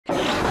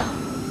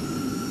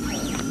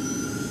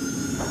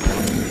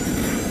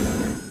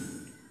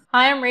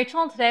Hi, I'm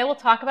Rachel, and today we'll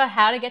talk about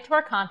how to get to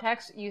our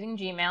contacts using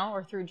Gmail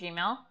or through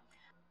Gmail.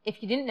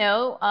 If you didn't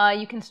know,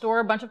 you can store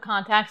a bunch of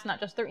contacts, not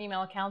just their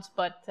email accounts,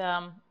 but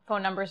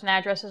phone numbers and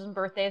addresses and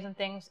birthdays and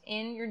things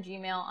in your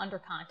Gmail under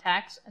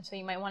contacts. And so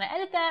you might want to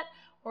edit that,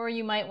 or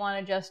you might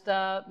want to just,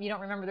 you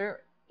don't remember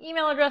their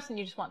email address and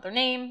you just want their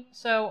name.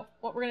 So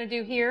what we're going to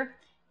do here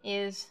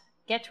is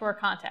get to our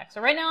contacts.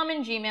 So right now I'm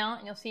in Gmail,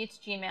 and you'll see it's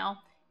Gmail.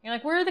 You're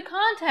like, where are the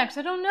contacts?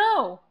 I don't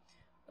know.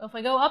 Well, if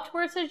I go up to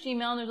where it says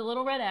Gmail, and there's a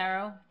little red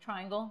arrow,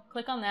 triangle,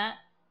 click on that,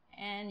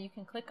 and you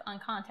can click on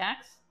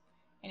contacts,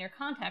 and your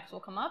contacts will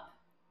come up,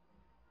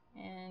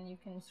 and you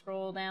can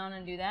scroll down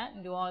and do that,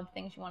 and do all the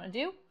things you want to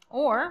do.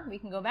 Or we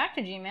can go back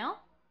to Gmail,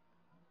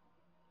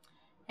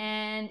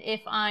 and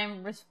if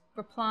I'm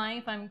replying,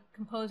 if I'm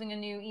composing a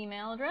new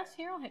email address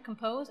here, I'll hit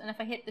compose, and if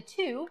I hit the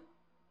 2,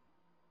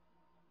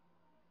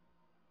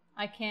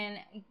 I can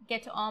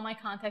get to all my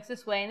contacts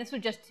this way, and this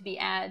would just be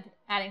adding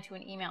to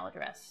an email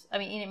address,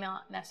 email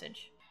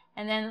message.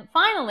 And then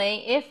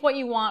finally, if what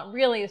you want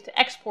really is to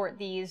export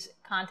these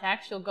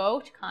contacts, you'll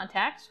go to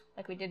contacts,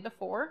 like we did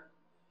before.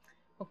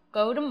 We'll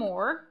go to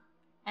more,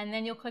 and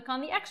then you'll click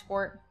on the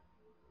export.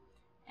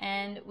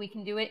 And we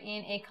can do it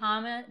in a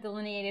comma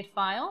delineated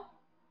file,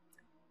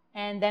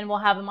 and then we'll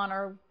have them on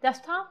our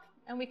desktop,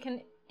 and we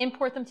can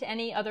import them to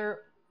any other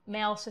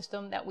mail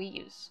system that we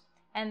use.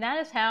 And that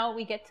is how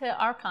we get to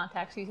our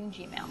contacts using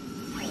Gmail.